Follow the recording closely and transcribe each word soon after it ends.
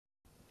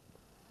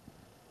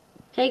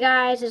Hey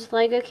guys, it's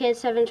Lego Kid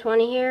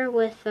 720 here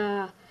with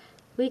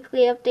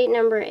weekly update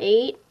number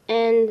 8,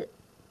 and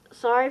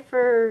sorry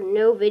for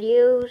no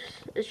videos.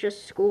 It's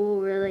just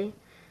school, really.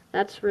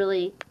 That's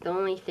really the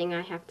only thing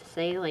I have to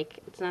say. Like,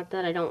 it's not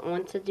that I don't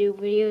want to do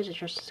videos, it's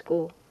just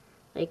school.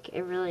 Like,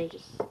 it really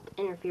just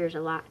interferes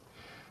a lot.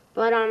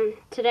 But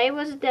today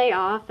was a day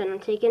off, and I'm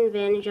taking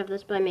advantage of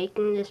this by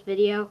making this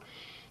video.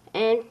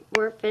 And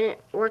we're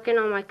working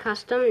on my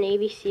custom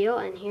Navy SEAL,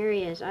 and here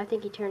he is. I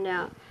think he turned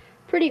out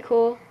pretty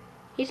cool.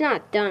 He's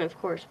not done, of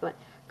course, but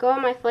go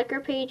on my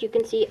Flickr page. You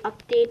can see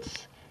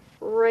updates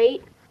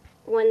right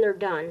when they're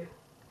done.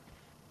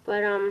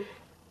 But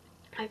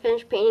I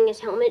finished painting his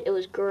helmet. It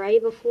was gray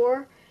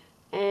before,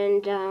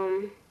 and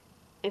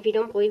if you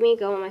don't believe me,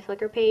 go on my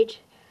Flickr page,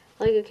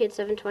 Lego Kid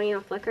 720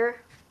 on Flickr.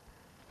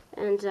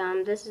 And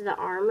this is the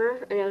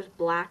armor, and it was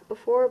black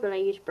before, but I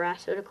used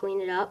Brasso to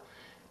clean it up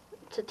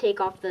to take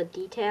off the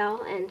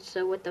detail, and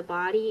so with the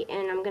body,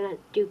 and I'm gonna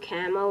do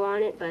camo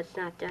on it, but it's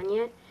not done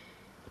yet.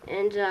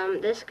 And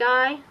this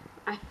guy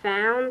I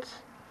found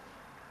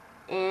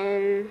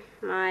in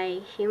my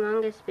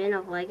humongous bin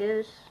of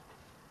Legos.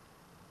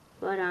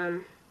 But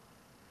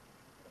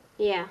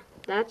yeah,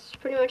 that's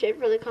pretty much it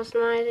for the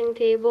customizing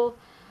table.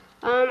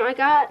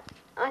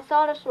 I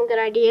thought of some good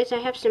ideas. I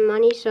have some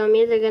money, so I'm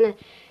either gonna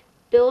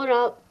build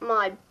up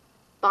my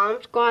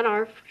Bomb Squad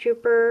ARF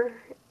Trooper,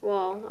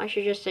 well, I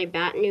should just say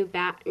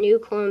new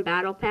clone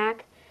battle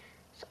pack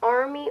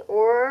army,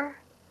 or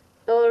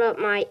build up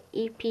my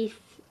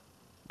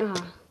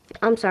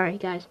I'm sorry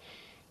guys,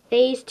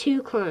 phase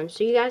 2 clones.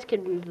 So you guys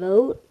can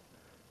vote,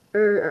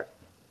 or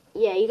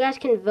yeah, you guys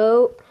can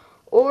vote,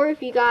 or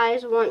if you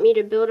guys want me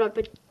to build up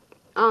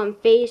a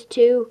phase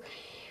 2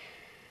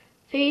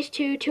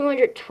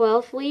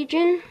 212th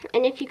Legion,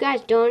 and if you guys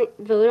don't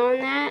vote on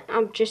that,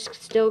 I'm just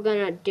still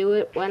gonna do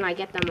it when I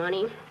get the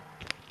money.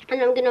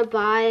 And I'm gonna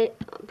buy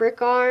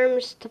brick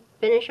arms to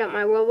finish up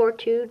my World War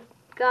II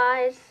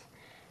guys,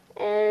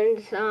 and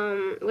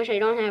which I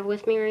don't have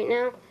with me right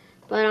now.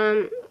 But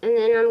and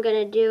then I'm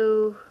gonna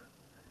do.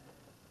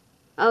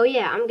 Oh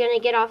yeah, I'm gonna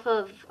get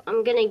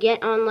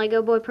on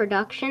Lego Boy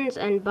Productions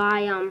and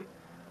buy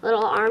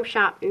little Arm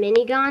Shop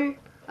minigun,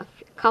 a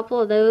couple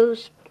of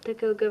those to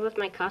go good with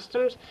my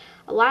customs.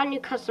 A lot of new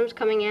customs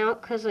coming out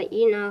because, like,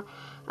 you know,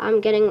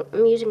 I'm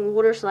using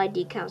water slide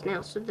decals now,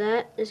 so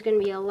that is gonna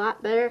be a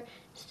lot better.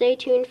 Stay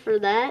tuned for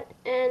that,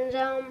 and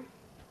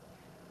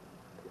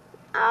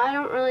I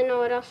don't really know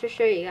what else to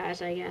show you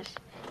guys. I guess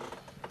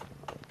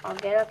I'll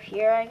get up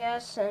here, I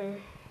guess, and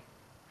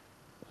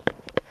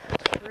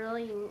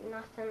really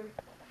nothing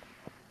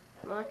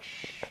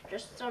much,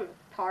 just some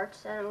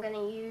parts that I'm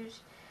gonna use.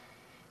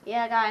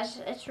 Yeah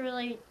guys, it's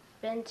really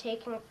been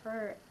taking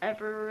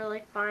forever to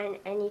really find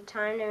any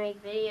time to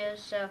make videos,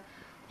 so,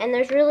 and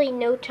there's really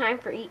no time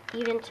for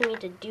even to me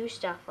to do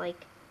stuff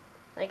like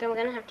I'm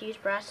gonna have to use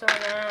Brasso on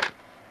that.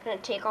 I'm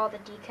gonna take all the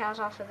decals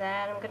off of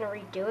that. I'm gonna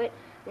redo it.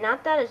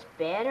 Not that it's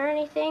bad or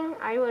anything,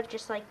 I would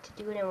just like to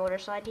do it in water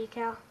slide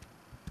decal.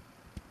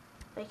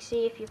 Like,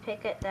 see, if you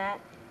pick at that,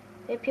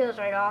 it peels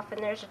right off,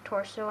 and there's a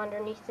torso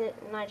underneath it,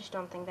 and I just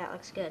don't think that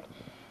looks good.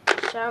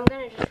 So I'm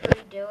gonna just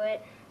redo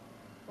it.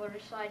 Water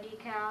slide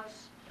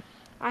decals.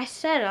 I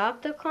set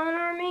up the clone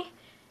army,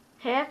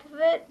 half of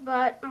it,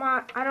 but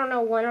I don't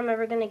know when I'm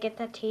ever gonna get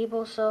that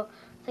table, so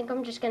I think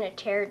I'm just gonna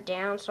tear it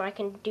down so I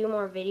can do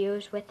more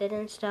videos with it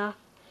and stuff.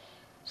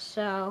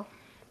 So,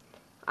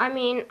 I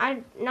mean,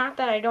 not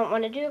that I don't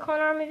want to do a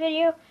clone army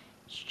video.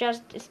 It's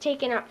just it's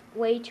taking up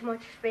way too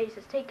much space.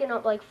 It's taking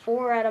up like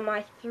 4 out of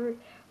my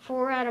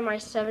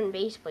 7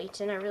 base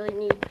plates, and I really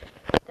need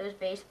those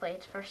base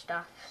plates for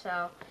stuff.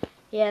 So,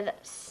 yeah,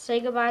 say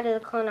goodbye to the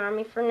clone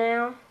army for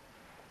now.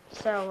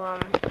 So,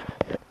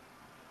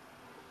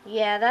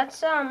 yeah,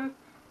 that's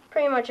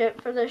pretty much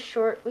it for this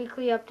short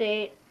weekly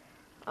update.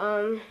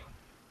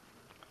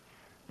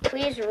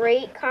 Please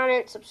rate,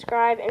 comment,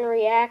 subscribe, and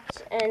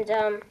react, and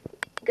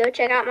go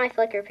check out my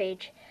Flickr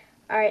page.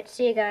 Alright,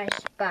 see you guys.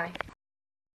 Bye.